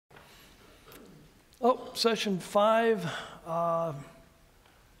Oh, session 5.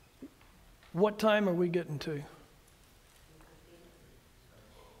 What time are we getting to?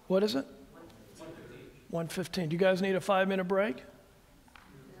 What is it? 1:15. Do you guys need a 5-minute break?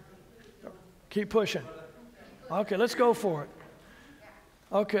 Keep pushing. Okay, let's go for it.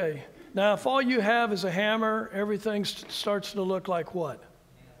 Okay. Now, if all you have is a hammer, everything starts to look like what?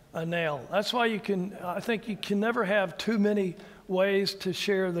 A nail. That's why I think you can never have too many ways to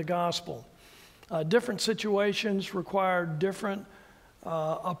share the gospel. Different situations require different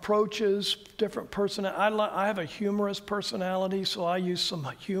approaches, different I have a humorous personality, so I use some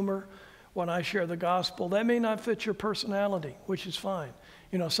humor when I share the gospel. That may not fit your personality, which is fine.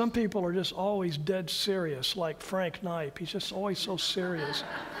 You know, some people are just always dead serious, like Frank Knipe. He's just always so serious.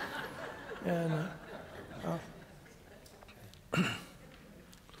 And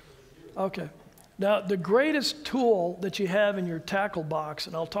okay. Now, the greatest tool that you have in your tackle box,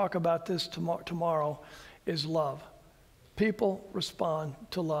 and I'll talk about this tomorrow, is love. People respond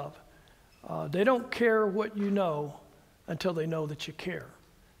to love. They don't care what you know until they know that you care.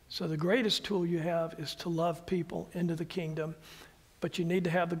 So the greatest tool you have is to love people into the kingdom, but you need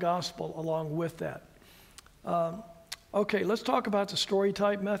to have the gospel along with that. Okay, let's talk about the story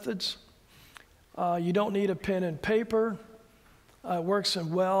type methods. You don't need a pen and paper. It works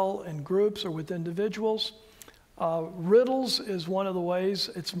well in groups or with individuals. Riddles is one of the ways.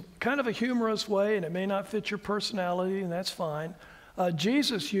 It's kind of a humorous way, and it may not fit your personality, and that's fine.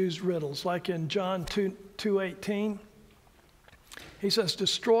 Jesus used riddles, like in John 2:18. He says,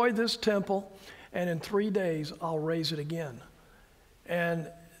 "Destroy this temple, and in 3 days I'll raise it again." And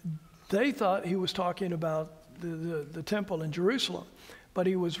they thought he was talking about the temple in Jerusalem, but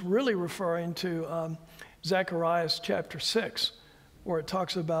he was really referring to Zechariah chapter 6, where it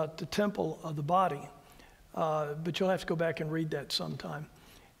talks about the temple of the body. But you'll have to go back and read that sometime.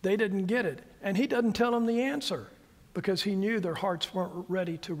 They didn't get it. And he doesn't tell them the answer because he knew their hearts weren't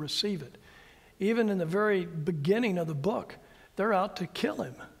ready to receive it. Even in the very beginning of the book, they're out to kill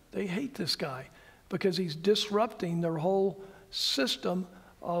him. They hate this guy because he's disrupting their whole system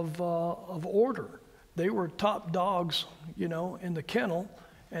of order. They were top dogs, you know, in the kennel,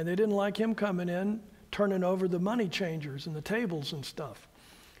 and they didn't like him coming in, turning over the money changers and the tables and stuff.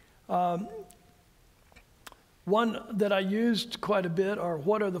 One that I used quite a bit are,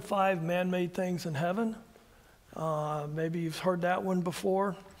 what are the 5 man-made things in heaven? Maybe you've heard that one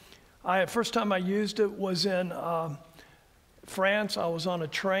before. First time I used it was in France. I was on a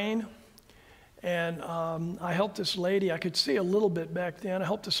train, and I helped this lady. I could see a little bit back then. I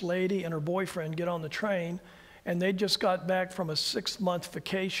helped this lady and her boyfriend get on the train, and they just got back from a 6-month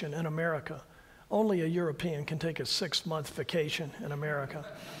vacation in America. Only a European can take a 6-month vacation in America.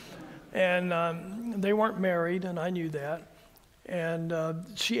 And they weren't married, and I knew that. And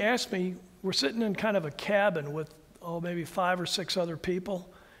she asked me, we're sitting in kind of a cabin with, maybe 5 or 6 other people,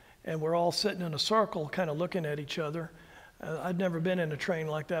 and we're all sitting in a circle kind of looking at each other. I'd never been in a train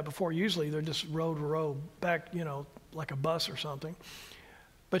like that before. Usually they're just row to row back, you know, like a bus or something.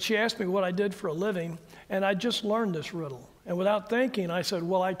 But she asked me what I did for a living, and I just learned this riddle. And without thinking, I said,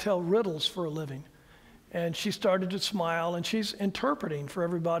 well, I tell riddles for a living. And she started to smile, and she's interpreting for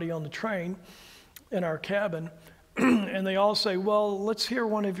everybody on the train in our cabin. And they all say, well, let's hear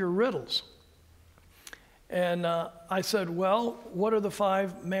one of your riddles. And I said, well, what are the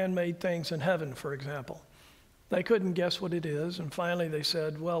 5 man-made things in heaven, for example? They couldn't guess what it is. And finally they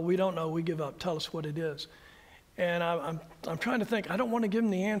said, well, we don't know. We give up. Tell us what it is. And I'm trying to think. I don't want to give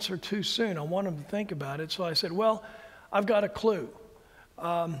them the answer too soon. I want them to think about it. So I said, well, I've got a clue.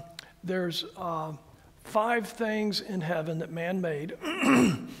 There's 5 things in heaven that man made.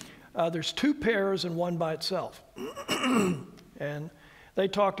 There's 2 pairs and 1 by itself. And they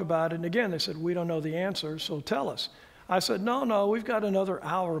talked about it. And again, they said, we don't know the answer, so tell us. I said, no, we've got another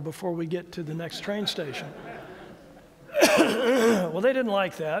hour before we get to the next train station. Well, they didn't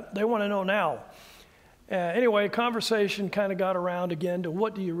like that. They want to know now. Anyway, conversation kind of got around again to,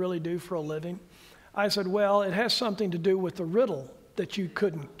 what do you really do for a living? I said, well, it has something to do with the riddle that you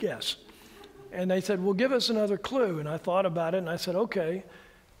couldn't guess. And they said, well, give us another clue. And I thought about it, and I said, okay,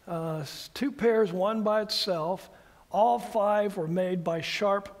 2 pairs, 1 by itself. All 5 were made by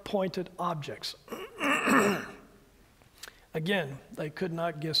sharp, pointed objects. Again, they could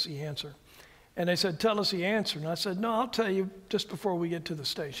not guess the answer. And they said, tell us the answer. And I said, no, I'll tell you just before we get to the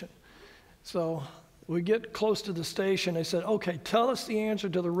station. So we get close to the station. They said, okay, tell us the answer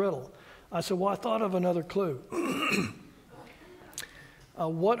to the riddle. I said, well, I thought of another clue.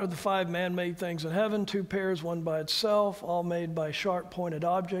 What are the 5 man-made things in heaven? 2 pairs, 1 by itself, all made by sharp, pointed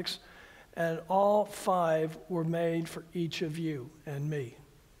objects. And all 5 were made for each of you and me.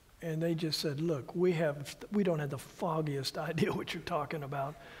 And they just said, look, we don't have the foggiest idea what you're talking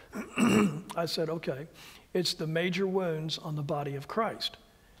about. I said, okay, it's the major wounds on the body of Christ.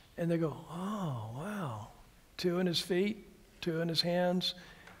 And they go, oh, wow. 2 in his feet, 2 in his hands,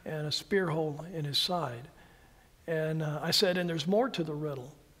 and a spear hole in his side. And I said, and there's more to the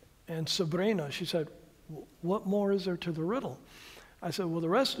riddle. And Sabrina, she said, what more is there to the riddle? I said, well, the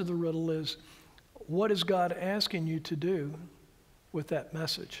rest of the riddle is, what is God asking you to do with that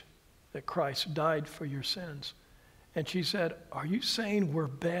message that Christ died for your sins? And she said, are you saying we're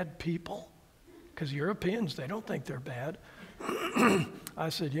bad people? Because Europeans, they don't think they're bad. I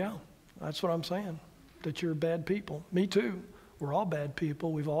said, yeah, that's what I'm saying, that you're bad people. Me too. We're all bad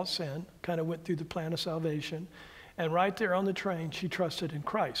people. We've all sinned, kind of went through the plan of salvation. And right there on the train, she trusted in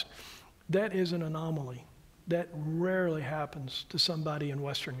Christ. That is an anomaly. That rarely happens to somebody in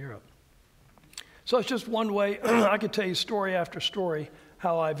Western Europe. So it's just one way. I could tell you story after story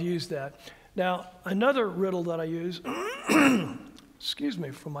how I've used that. Now, another riddle that I use, excuse me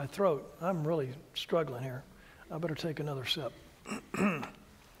for my throat. I'm really struggling here. I better take another sip.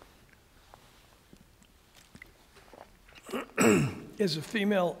 Is a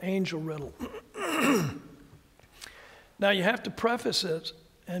female angel riddle. Now, you have to preface it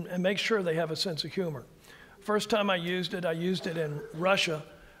and make sure they have a sense of humor. First time I used it in Russia.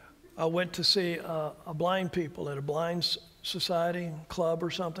 I went to see a blind people at a blind society club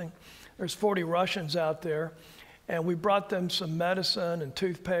or something. There's 40 Russians out there, and we brought them some medicine and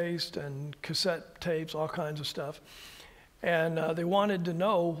toothpaste and cassette tapes, all kinds of stuff. And they wanted to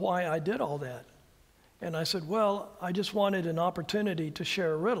know why I did all that. And I said, well, I just wanted an opportunity to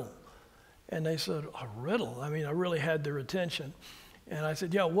share a riddle. And they said, a riddle? I mean, I really had their attention. And I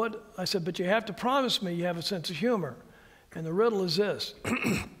said, yeah, what? I said, but you have to promise me you have a sense of humor. And the riddle is this.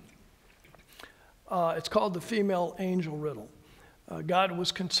 It's called the female angel riddle. God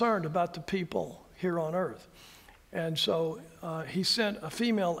was concerned about the people here on earth. And so he sent a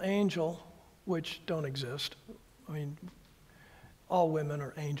female angel, which don't exist. I mean, all women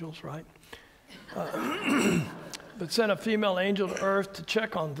are angels, right? But sent a female angel to earth to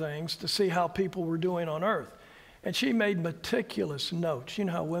check on things, to see how people were doing on earth. And she made meticulous notes. You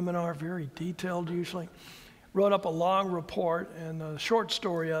know how women are, very detailed usually. Wrote up a long report, and the short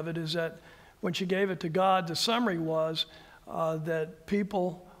story of it is that when she gave it to God, the summary was that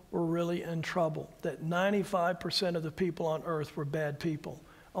people were really in trouble, that 95% of the people on earth were bad people,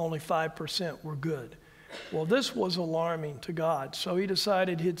 only 5% were good. Well, this was alarming to God, so he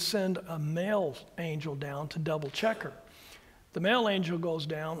decided he'd send a male angel down to double check her. The male angel goes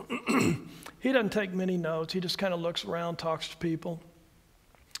down. He doesn't take many notes. He just kind of looks around, talks to people,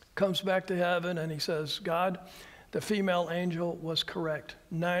 comes back to heaven, and he says, God, the female angel was correct.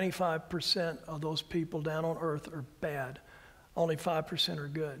 95% of those people down on earth are bad. Only 5% are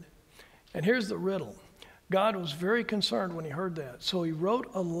good. And here's the riddle. God was very concerned when he heard that. So he wrote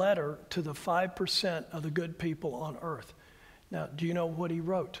a letter to the 5% of the good people on earth. Now, do you know what he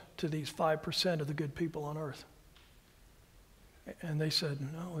wrote to these 5% of the good people on earth? And they said,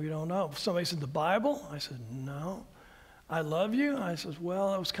 no, we don't know. Somebody said, the Bible? I said, no. I love you? I said, well,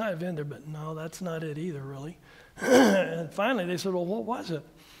 I was kind of in there, but no, that's not it either, really. And finally they said, well, what was it?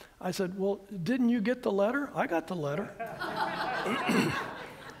 I said, well, didn't you get the letter? I got the letter.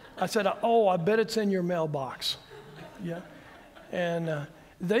 I said, oh, I bet it's in your mailbox. Yeah. And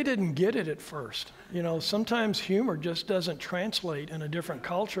they didn't get it at first. You know, sometimes humor just doesn't translate in a different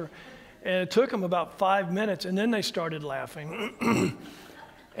culture. And it took them about 5 minutes, and then they started laughing.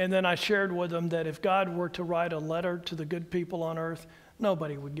 And then I shared with them that if God were to write a letter to the good people on earth,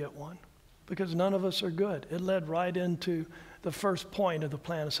 nobody would get one, because none of us are good. It led right into the first point of the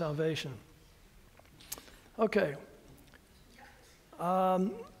plan of salvation. Okay.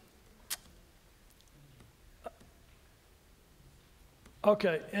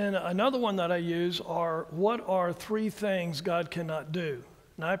 Okay, and another one that I use are, what are 3 things God cannot do?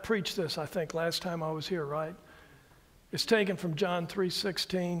 And I preached this, I think, last time I was here, right? It's taken from John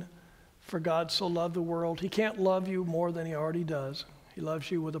 3:16. For God so loved the world. He can't love you more than he already does. He loves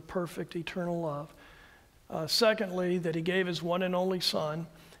you with a perfect, eternal love. Secondly, that he gave his one and only Son.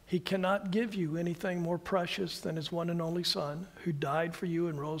 He cannot give you anything more precious than his one and only Son, who died for you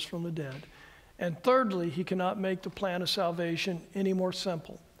and rose from the dead. And thirdly, he cannot make the plan of salvation any more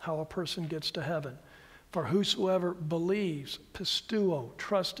simple, how a person gets to heaven. For whosoever believes, pistuo,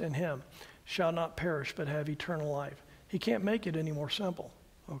 trust in him, shall not perish but have eternal life. He can't make it any more simple,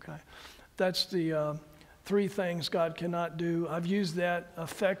 okay? That's the 3 things God cannot do. I've used that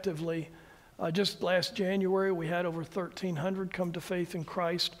effectively. Just last January, we had over 1,300 come to faith in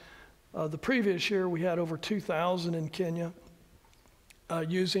Christ. The previous year, we had over 2,000 in Kenya.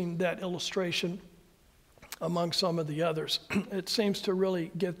 using that illustration among some of the others. It seems to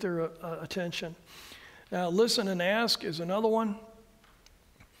really get their attention. Now, listen and ask is another one.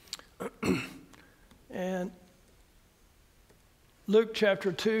 And Luke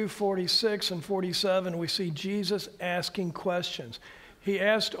chapter 2, 46 and 47, we see Jesus asking questions. He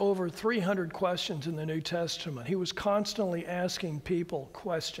asked over 300 questions in the New Testament. He was constantly asking people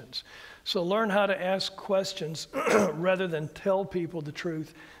questions. So learn how to ask questions rather than tell people the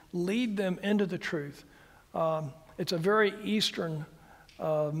truth. Lead them into the truth. It's a very Eastern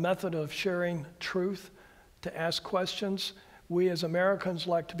method of sharing truth, to ask questions. We as Americans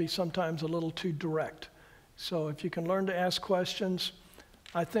like to be sometimes a little too direct. So if you can learn to ask questions,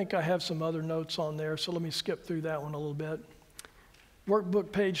 I think I have some other notes on there, so let me skip through that one a little bit.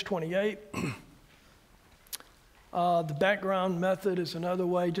 Workbook page 28. The background method is another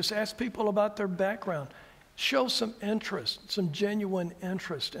way. Just ask people about their background. Show some interest, some genuine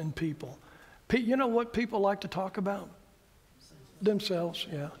interest in people. You know what people like to talk about? Themselves,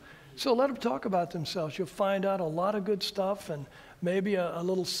 yeah. So let them talk about themselves. You'll find out a lot of good stuff and maybe a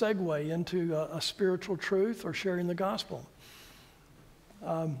little segue into a spiritual truth or sharing the gospel.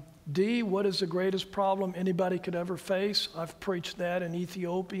 D, what is the greatest problem anybody could ever face? I've preached that in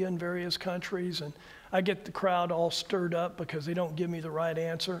Ethiopia and various countries, and I get the crowd all stirred up because they don't give me the right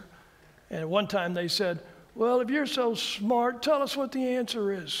answer. And at one time they said, well, if you're so smart, tell us what the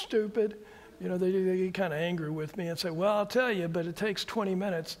answer is, stupid. You know, they get kind of angry with me and say, well, I'll tell you, but it takes 20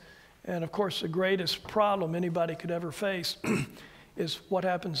 minutes. And of course, the greatest problem anybody could ever face is what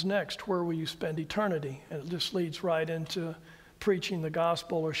happens next. Where will you spend eternity? And it just leads right into preaching the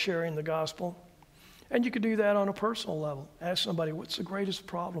gospel or sharing the gospel. And you could do that on a personal level. Ask somebody, what's the greatest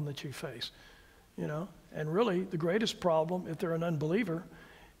problem that you face? You know, and really the greatest problem, if they're an unbeliever,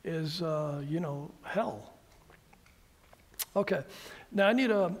 is, hell. Okay, now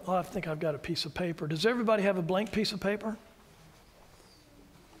I think I've got a piece of paper. Does everybody have a blank piece of paper?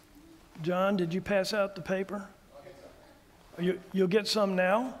 John, did you pass out the paper? You'll get some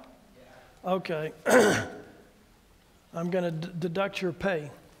now? Okay. I'm going to deduct your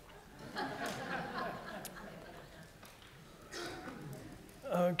pay.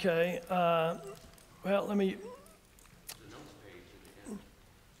 Okay. Well, let me.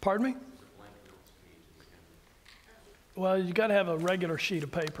 Pardon me? Well, you got to have a regular sheet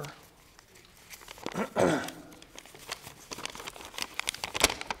of paper.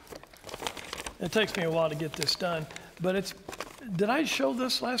 It takes me a while to get this done, but did I show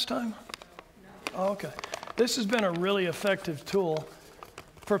this last time? No. Oh, okay. This has been a really effective tool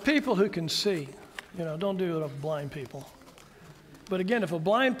for people who can see. You know, don't do it with blind people. But again, if a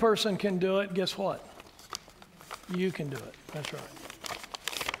blind person can do it, guess what? You can do it. That's right.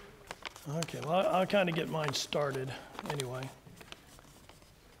 Okay, well, I'll kind of get mine started anyway.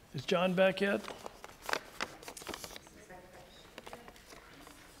 Is John back yet?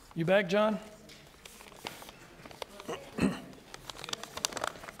 You back, John?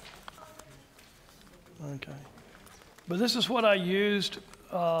 Okay. But this is what I used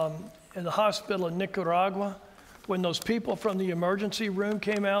in the hospital in Nicaragua when those people from the emergency room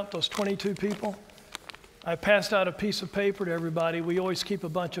came out, those 22 people. I passed out a piece of paper to everybody. We always keep a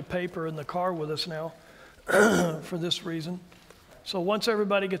bunch of paper in the car with us now for this reason. So once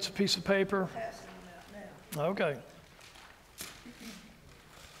everybody gets a piece of paper. Okay.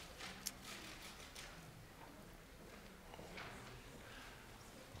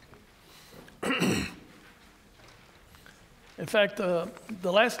 In fact, the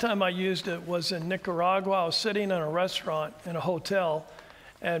last time I used it was in Nicaragua. I was sitting in a restaurant in a hotel,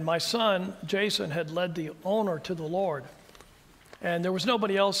 and my son, Jason, had led the owner to the Lord. And there was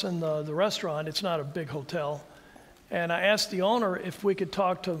nobody else in the restaurant. It's not a big hotel. And I asked the owner if we could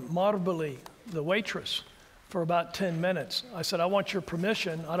talk to Marbali, the waitress, for about 10 minutes. I said, I want your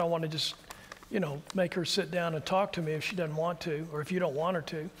permission. I don't want to just, make her sit down and talk to me if she doesn't want to, or if you don't want her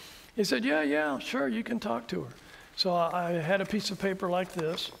to. He said, yeah, sure, you can talk to her. So I had a piece of paper like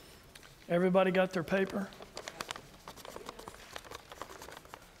this. Everybody got their paper?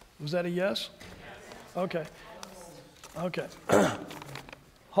 Was that a yes? Okay.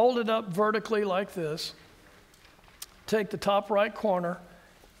 Hold it up vertically like this. Take the top right corner,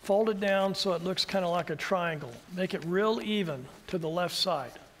 fold it down so it looks kind of like a triangle. Make it real even to the left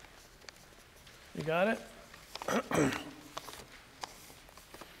side. You got it?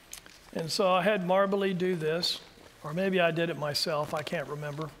 And so I had Marbali do this. Or maybe I did it myself. I can't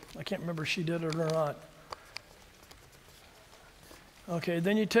remember. I can't remember if she did it or not. Okay,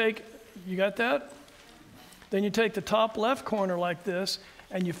 then you got that? Then you take the top left corner like this,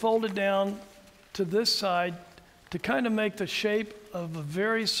 and you fold it down to this side to kind of make the shape of a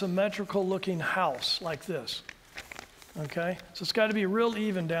very symmetrical looking house like this. Okay? So it's got to be real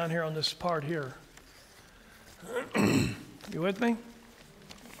even down here on this part here. You with me?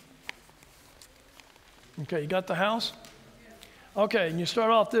 Okay, you got the house? Okay, and you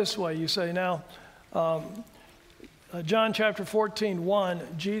start off this way. You say, now, John chapter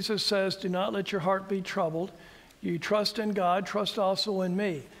 14:1, Jesus says, do not let your heart be troubled. You trust in God, trust also in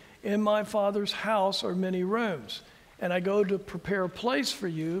me. In my Father's house are many rooms, and I go to prepare a place for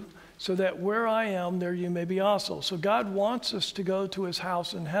you, so that where I am, there you may be also. So God wants us to go to his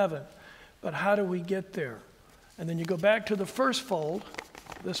house in heaven. But how do we get there? And then you go back to the first fold,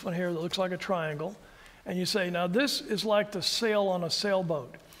 this one here that looks like a triangle, and you say, now this is like the sail on a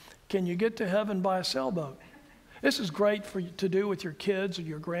sailboat. Can you get to heaven by a sailboat? This is great for you to do with your kids or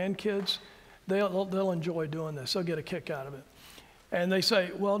your grandkids. They'll enjoy doing this. They'll get a kick out of it. And they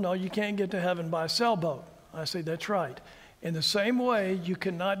say, well, no, you can't get to heaven by a sailboat. I say, that's right. In the same way, you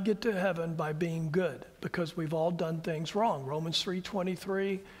cannot get to heaven by being good, because we've all done things wrong. Romans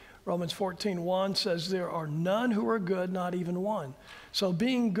 3:23, Romans 14:1 says there are none who are good, not even one. So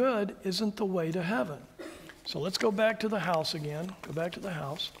being good isn't the way to heaven. So let's go back to the house again. Go back to the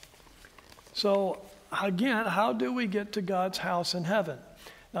house. So again, how do we get to God's house in heaven?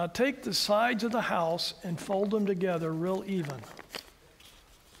 Now take the sides of the house and fold them together real even.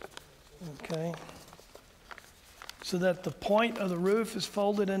 Okay. So that the point of the roof is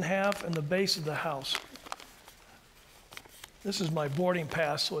folded in half and the base of the house. This is my boarding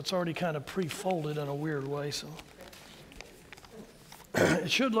pass, so it's already kind of pre-folded in a weird way. So it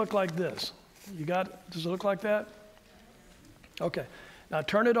should look like this. You got it? Does it look like that? Okay. Now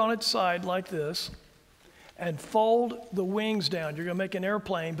turn it on its side like this and fold the wings down. You're going to make an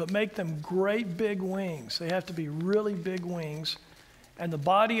airplane, but make them great big wings. They have to be really big wings. And the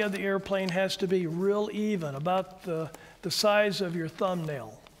body of the airplane has to be real even, about the size of your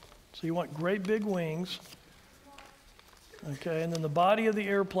thumbnail. So you want great big wings. Okay, and then the body of the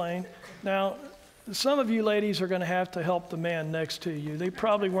airplane. Now, some of you ladies are going to have to help the man next to you. They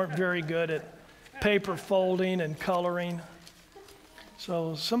probably weren't very good at paper folding and coloring.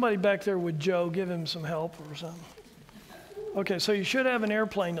 So somebody back there with Joe, give him some help or something. Okay, so you should have an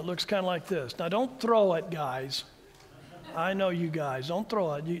airplane that looks kind of like this. Now, don't throw it, guys. I know you guys. Don't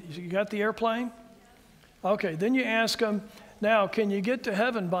throw it. You got the airplane? Okay, then you ask them, now, can you get to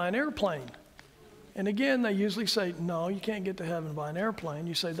heaven by an airplane? And again, they usually say, no, you can't get to heaven by an airplane.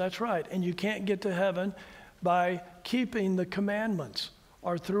 You say, that's right. And you can't get to heaven by keeping the commandments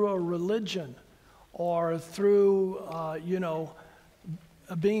or through a religion or through,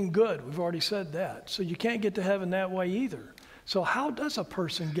 being good. We've already said that. So you can't get to heaven that way either. So how does a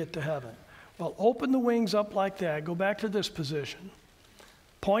person get to heaven? Well, open the wings up like that. Go back to this position.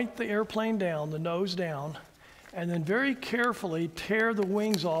 Point the airplane down, the nose down, and then very carefully tear the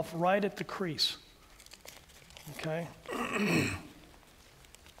wings off right at the crease. Okay?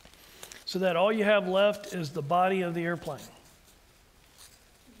 So that all you have left is the body of the airplane.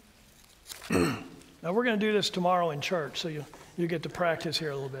 Now, we're going to do this tomorrow in church, so you get to practice here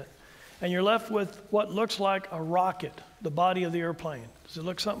a little bit. And you're left with what looks like a rocket, the body of the airplane. Does it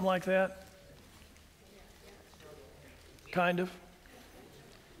look something like that? Kind of.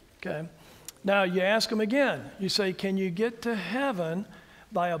 Okay. Now you ask them again. You say, can you get to heaven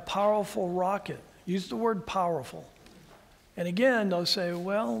by a powerful rocket? Use the word powerful. And again, they'll say,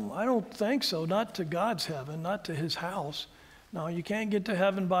 well, I don't think so. Not to God's heaven, not to his house. No, you can't get to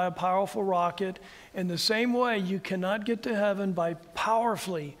heaven by a powerful rocket. In the same way, you cannot get to heaven by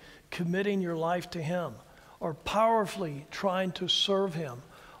powerfully committing your life to him, or powerfully trying to serve him,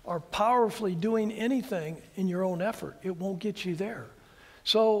 or powerfully doing anything in your own effort. It won't get you there.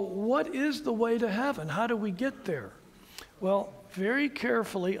 So what is the way to heaven? How do we get there? Well, very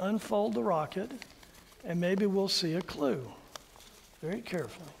carefully unfold the rocket, and maybe we'll see a clue. Very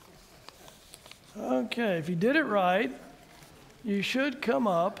carefully. Okay, if you did it right, you should come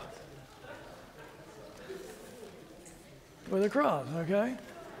up with a cross, okay?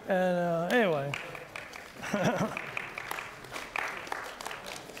 And anyway.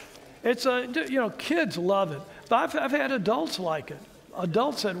 It's kids love it. But I've had adults like it.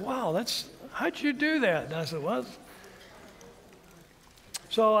 Adults said, wow, how'd you do that? And I said, well.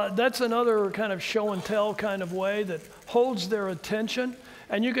 So that's another kind of show and tell kind of way that holds their attention.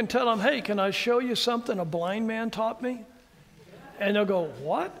 And you can tell them, hey, can I show you something a blind man taught me? And they'll go,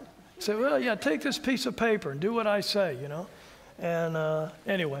 what? Say, well, yeah, take this piece of paper and do what I say, And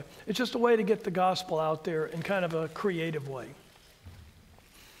anyway, it's just a way to get the gospel out there in kind of a creative way.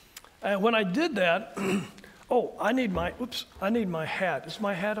 And when I did that, I need my hat. Is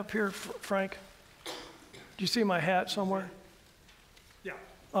my hat up here, Frank? you see my hat somewhere? Yeah.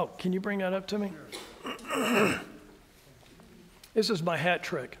 Oh, can you bring that up to me? This is my hat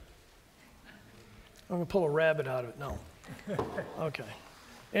trick. I'm going to pull a rabbit out of it. No. Okay.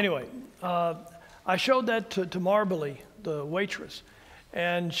 Anyway, I showed that to Marbly, the waitress,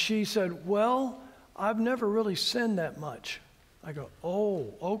 and she said, well, I've never really sinned that much. I go,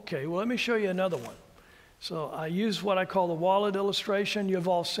 oh, okay. Well, let me show you another one. So I use what I call the wallet illustration. You've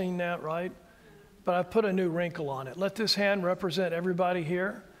all seen that, right? But I put a new wrinkle on it. Let this hand represent everybody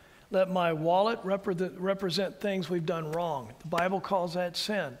here. Let my wallet represent things we've done wrong. The Bible calls that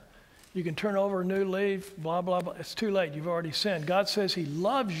sin. You can turn over a new leaf, blah, blah, blah. It's too late. You've already sinned. God says he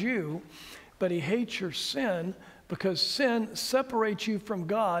loves you, but he hates your sin because sin separates you from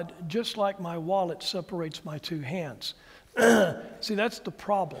God just like my wallet separates my two hands. See, that's the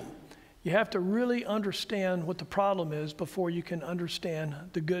problem. You have to really understand what the problem is before you can understand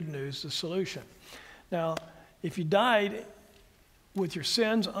the good news, the solution. Now, if you died with your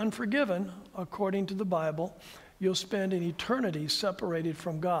sins unforgiven, according to the Bible, you'll spend an eternity separated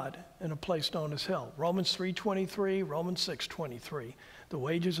from God in a place known as hell. Romans 3:23, Romans 6:23. The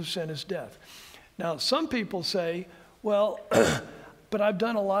wages of sin is death. Now, some people say, well, but I've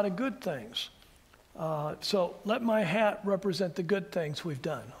done a lot of good things. So let my hat represent the good things we've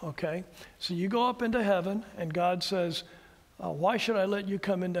done, okay? So you go up into heaven, and God says, why should I let you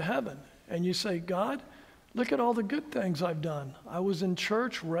come into heaven? And you say, God, look at all the good things I've done. I was in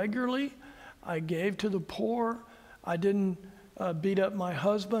church regularly. I gave to the poor. I didn't beat up my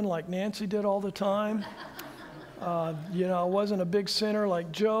husband like Nancy did all the time. I wasn't a big sinner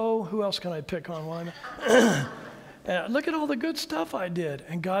like Joe. Who else can I pick on? And look at all the good stuff I did.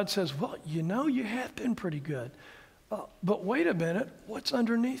 And God says, well, you have been pretty good. But wait a minute, what's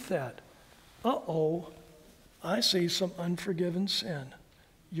underneath that? Uh-oh, I see some unforgiven sin.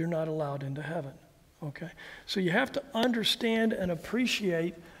 You're not allowed into heaven, okay? So you have to understand and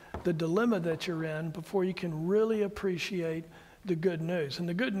appreciate the dilemma that you're in before you can really appreciate the good news. And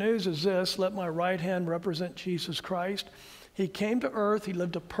the good news is this: let my right hand represent Jesus Christ. He came to earth. He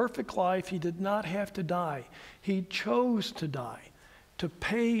lived a perfect life. He did not have to die. He chose to die to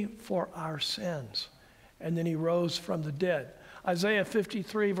pay for our sins. And then he rose from the dead. Isaiah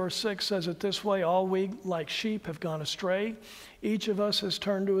 53 verse 6 says it this way: all we like sheep have gone astray. Each of us has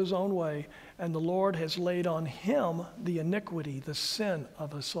turned to his own way, and the Lord has laid on him the iniquity, the sin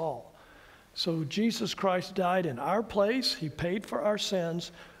of us all. So Jesus Christ died in our place. He paid for our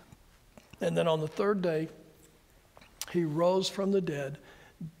sins. And then on the third day, he rose from the dead,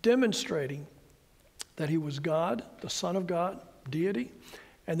 demonstrating that he was God, the Son of God, deity,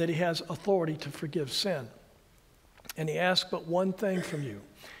 and that he has authority to forgive sin. And he asked but one thing from you.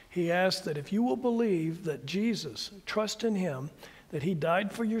 He asked that if you will believe that Jesus, trust in him, that he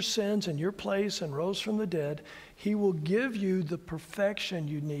died for your sins in your place and rose from the dead, he will give you the perfection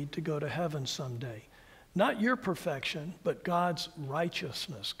you need to go to heaven someday. Not your perfection, but God's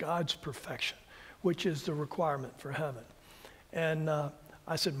righteousness, God's perfection, which is the requirement for heaven. And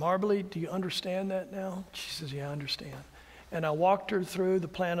I said, Marbly, do you understand that now? She says, yeah, I understand. And I walked her through the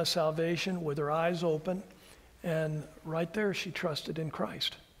plan of salvation with her eyes open, and right there she trusted in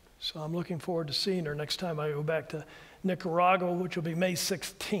Christ. So I'm looking forward to seeing her next time I go back to Nicaragua, which will be May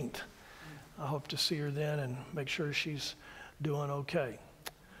 16th. I hope to see her then and make sure she's doing okay.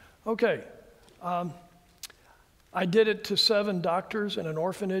 Okay. I did it to 7 doctors in an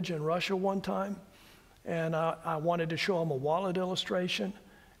orphanage in Russia one time, and I wanted to show them a wallet illustration.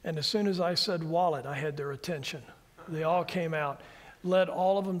 And as soon as I said wallet, I had their attention. They all came out, led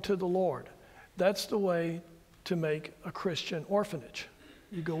all of them to the Lord. That's the way to make a Christian orphanage.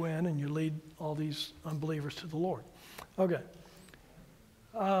 You go in and you lead all these unbelievers to the Lord. Okay.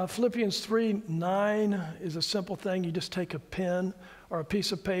 Philippians 3:9 is a simple thing. You just take a pen or a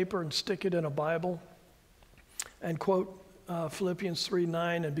piece of paper and stick it in a Bible and quote Philippians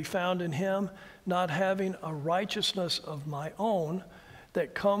 3:9, and be found in him, not having a righteousness of my own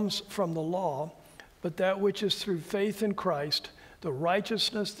that comes from the law, but that which is through faith in Christ, the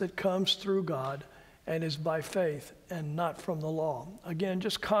righteousness that comes through God and is by faith and not from the law. Again,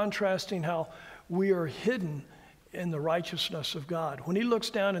 just contrasting how we are hidden in the righteousness of God. When he looks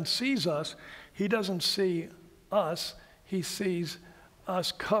down and sees us, he doesn't see us. He sees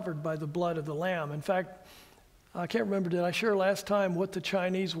us covered by the blood of the Lamb. In fact, I can't remember, did I share last time what the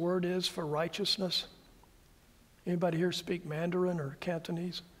Chinese word is for righteousness? Anybody here speak Mandarin or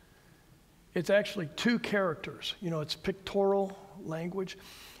Cantonese? It's actually 2 characters. It's pictorial language.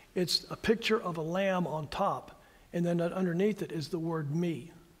 It's a picture of a lamb on top, and then underneath it is the word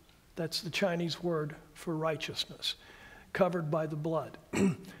me. That's the Chinese word for righteousness, covered by the blood.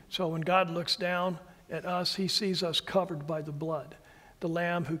 So when God looks down, at us, he sees us covered by the blood, the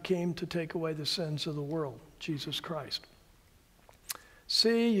Lamb who came to take away the sins of the world, Jesus Christ.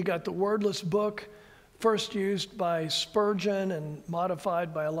 C, you got the wordless book, first used by Spurgeon and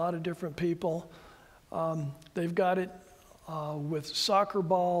modified by a lot of different people. They've got it with soccer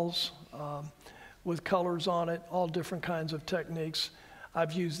balls, with colors on it, all different kinds of techniques.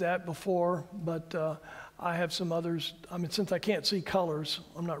 I've used that before, but I have some others. I mean, since I can't see colors,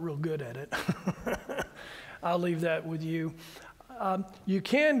 I'm not real good at it. I'll leave that with you. You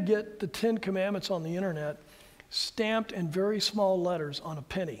can get the 10 Commandments on the internet stamped in very small letters on a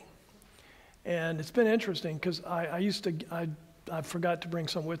penny. And it's been interesting because I forgot to bring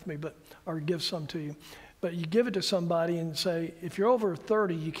some with me, or give some to you. But you give it to somebody and say, if you're over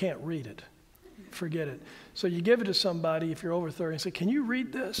 30, you can't read it. Forget it. So you give it to somebody if you're over 30 and say, can you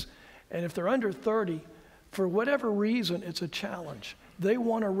read this? And if they're under 30, for whatever reason, it's a challenge. They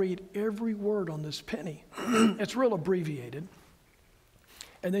want to read every word on this penny. It's real abbreviated.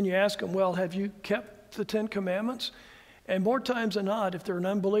 And then you ask them, well, have you kept the 10 Commandments? And more times than not, if they're an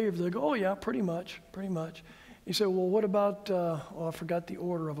unbeliever, they go, oh yeah, pretty much. You say, well, what about, I forgot the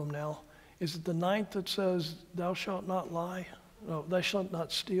order of them now. Is it the 9th that says, thou shalt not lie? No, thou shalt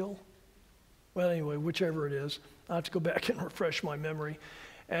not steal? Well, anyway, whichever it is. I have to go back and refresh my memory.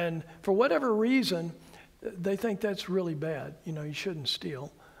 And for whatever reason, they think that's really bad. You know, you shouldn't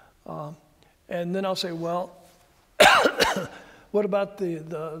steal. And then I'll say, well, what about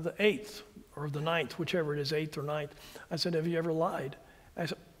the 8th or the 9th, whichever it is, 8th or 9th? I said, have you ever lied? I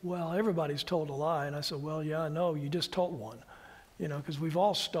said, well, everybody's told a lie. And I said, well, yeah, I know, you just told one. You know, because we've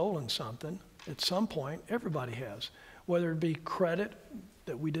all stolen something at some point. Everybody has, whether it be credit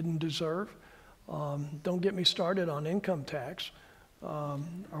that we didn't deserve. Don't get me started on income tax or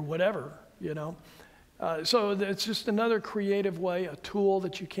whatever, you know. So it's just another creative way, a tool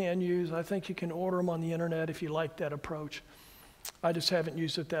that you can use. I think you can order them on the internet if you like that approach. I just haven't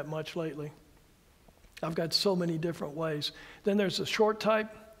used it that much lately. I've got so many different ways. Then there's the short type,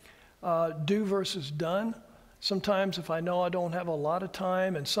 do versus done. Sometimes if I know I don't have a lot of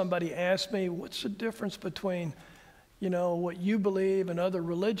time and somebody asks me, what's the difference between, you know, what you believe and other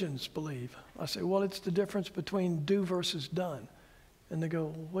religions believe? I say, well, it's the difference between do versus done. And they go,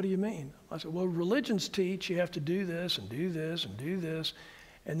 what do you mean? I said, well, religions teach you have to do this and do this and do this.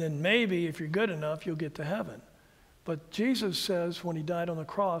 And then maybe if you're good enough, you'll get to heaven. But Jesus says when he died on the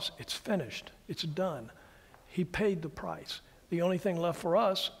cross, it's finished. It's done. He paid the price. The only thing left for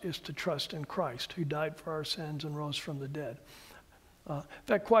us is to trust in Christ, who died for our sins and rose from the dead. In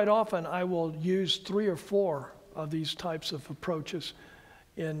fact, quite often I will use 3 or 4 of these types of approaches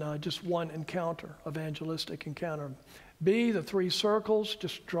in just one encounter, evangelistic encounter. B, the 3 circles,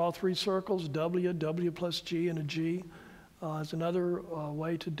 just draw 3 circles, W plus G and a G is another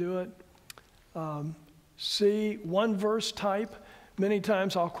way to do it. C, one verse type. Many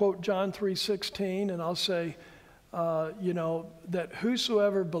times I'll quote John 3:16 and I'll say, you know, that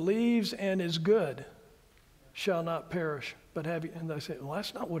whosoever believes and is good shall not perish, but have you. And they say, well,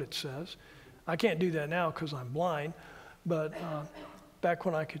 that's not what it says. I can't do that now because I'm blind, but back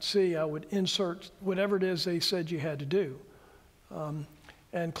when I could see, I would insert whatever it is they said you had to do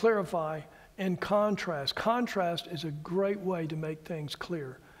and clarify and contrast. Contrast is a great way to make things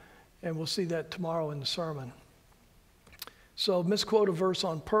clear, and we'll see that tomorrow in the sermon. So misquote a verse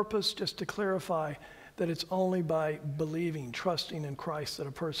on purpose just to clarify that it's only by believing, trusting in Christ that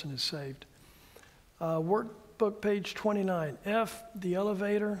a person is saved. Workbook page 29. F, the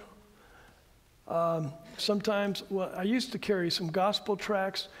elevator. Sometimes, well, I used to carry some gospel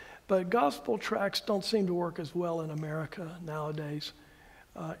tracts, but gospel tracts don't seem to work as well in America nowadays.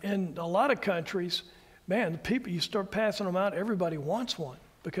 In a lot of countries, man, the people, you start passing them out, everybody wants one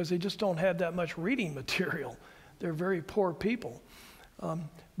because they just don't have that much reading material. They're very poor people.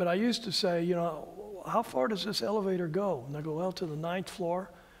 But I used to say, you know, how far does this elevator go? And they go, well, to the 9th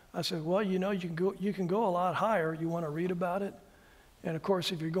floor. I said, well, you know, you can go a lot higher. You want to read about it? And of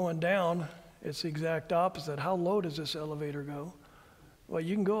course, if you're going down, it's the exact opposite. How low does this elevator go? Well,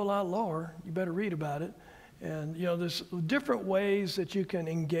 you can go a lot lower. You better read about it. And, you know, there's different ways that you can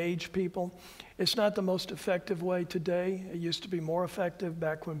engage people. It's not the most effective way today. It used to be more effective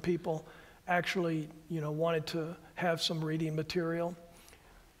back when people actually, you know, wanted to have some reading material.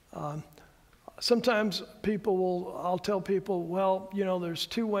 Sometimes I'll tell people, well, you know, there's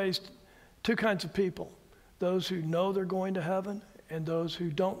 2 kinds of people. Those who know they're going to heaven and those who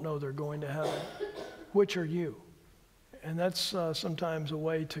don't know they're going to heaven. Which are you? And that's sometimes a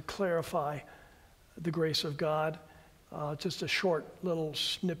way to clarify the grace of God. Just a short little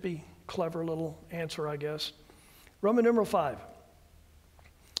snippy, clever little answer, I guess. Roman numeral 5.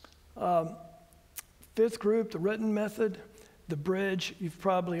 Fifth group, the written method, the bridge. You've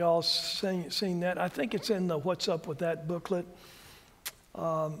probably all seen that. I think it's in the What's Up With That booklet.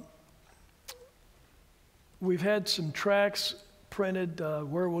 We've had some tracts printed,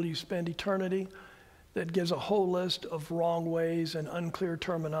 Where Will You Spend Eternity, that gives a whole list of wrong ways and unclear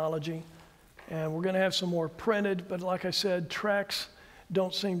terminology. And we're going to have some more printed, but like I said, tracts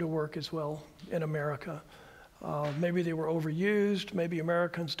don't seem to work as well in America. Maybe they were overused. Maybe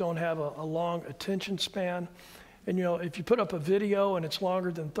Americans don't have a long attention span. And you know, if you put up a video and it's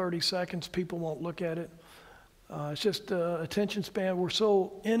longer than 30 seconds, people won't look at it. It's just attention span. We're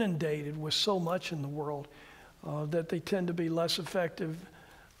so inundated with so much in the world that they tend to be less effective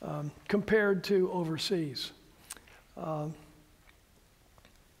compared to overseas.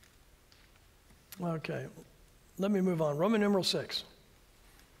 Okay, let me move on. Roman numeral 6.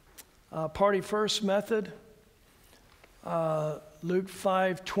 Party first method. Luke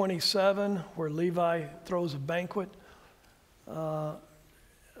 5:27, where Levi throws a banquet.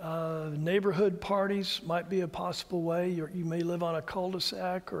 Neighborhood parties might be a possible way. You may live on a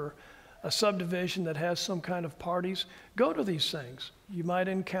cul-de-sac or a subdivision that has some kind of parties. Go to these things. You might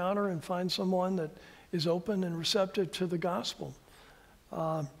encounter and find someone that is open and receptive to the gospel.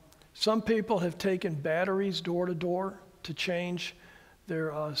 Some people have taken batteries door to door to change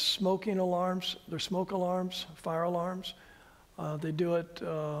their smoking alarms, their smoke alarms, fire alarms. They do it,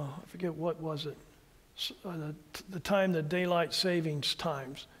 I forget what was it, the time the daylight savings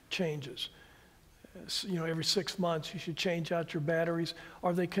times changes. You know, every 6 months you should change out your batteries.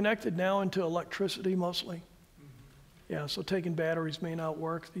 Are they connected now into electricity mostly? Mm-hmm. Yeah, so taking batteries may not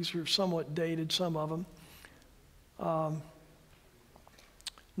work. These are somewhat dated, some of them.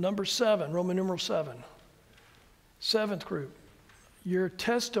 Number 7, Roman numeral 7. Seventh group. Your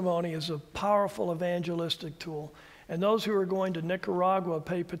testimony is a powerful evangelistic tool. And those who are going to Nicaragua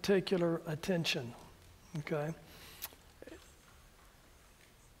pay particular attention, okay?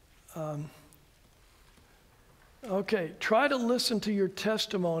 Okay, try to listen to your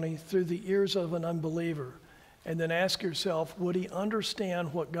testimony through the ears of an unbeliever, and then ask yourself, would he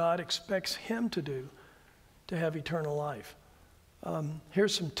understand what God expects him to do to have eternal life?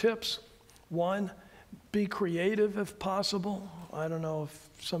 Here's some tips. 1, be creative if possible. I don't know if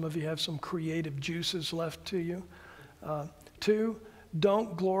some of you have some creative juices left to you. 2,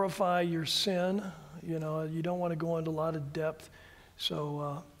 don't glorify your sin. You know, you don't want to go into a lot of depth.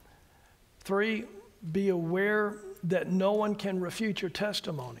 So 3, be aware that no one can refute your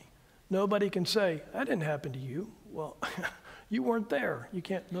testimony. Nobody can say, that didn't happen to you. Well, you weren't there. You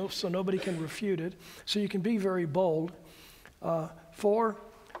can't, so nobody can refute it. So you can be very bold. 4,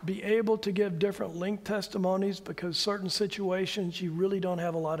 be able to give different length testimonies, because certain situations you really don't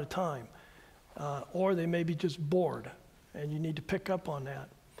have a lot of time. Or they may be just bored, and you need to pick up on that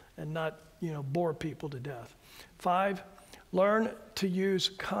and not, you know, bore people to death. 5, learn to use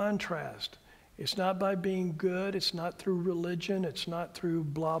contrast. It's not by being good. It's not through religion. It's not through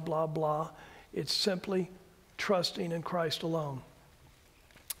blah, blah, blah. It's simply trusting in Christ alone.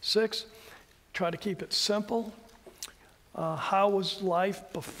 6, try to keep it simple. How was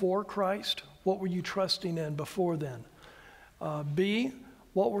life before Christ? What were you trusting in before then? B,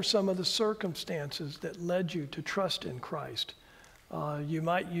 what were some of the circumstances that led you to trust in Christ? You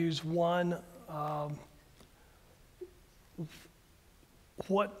might use 1,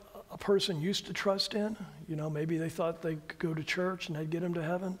 what a person used to trust in. You know, maybe they thought they could go to church and they'd get them to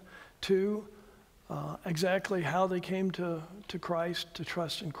heaven. 2, exactly how they came to Christ, to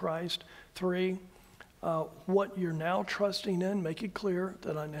trust in Christ. 3, what you're now trusting in, make it clear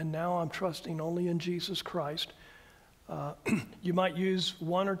that now I'm trusting only in Jesus Christ. You might use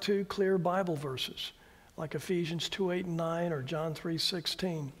 1 or 2 clear Bible verses, like Ephesians 2:8 and 9 or John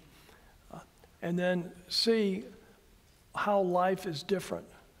 3:16. And then see how life is different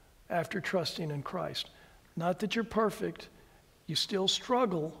after trusting in Christ. Not that you're perfect, you still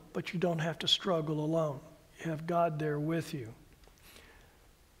struggle, but you don't have to struggle alone. You have God there with you.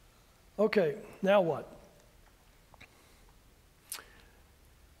 Okay, now what?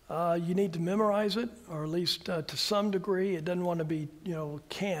 You need to memorize it, or at least to some degree. It doesn't want to be, you know,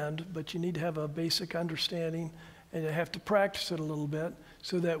 canned, but you need to have a basic understanding, and you have to practice it a little bit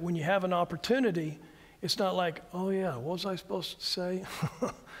so that when you have an opportunity, it's not like, oh yeah, what was I supposed to say?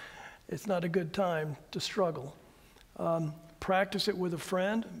 It's not a good time to struggle. Practice it with a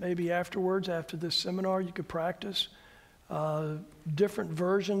friend. Maybe afterwards, after this seminar, you could practice. Different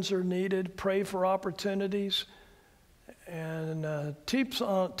versions are needed. Pray for opportunities. And tips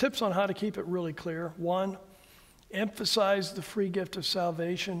on how to keep it really clear. 1, emphasize the free gift of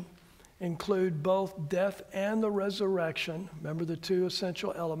salvation. Include both death and the resurrection. Remember the 2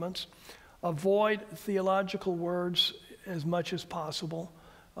 essential elements. Avoid theological words as much as possible.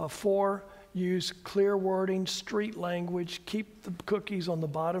 4, use clear wording, street language. Keep the cookies on the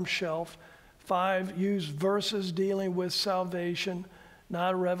bottom shelf. 5, use verses dealing with salvation,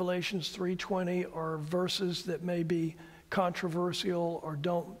 not Revelations 3:20 or verses that may be controversial or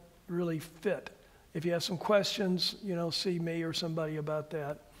don't really fit. If you have some questions, see me or somebody about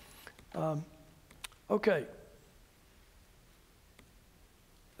that. Okay.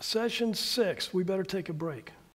 Session 6, we better take a break.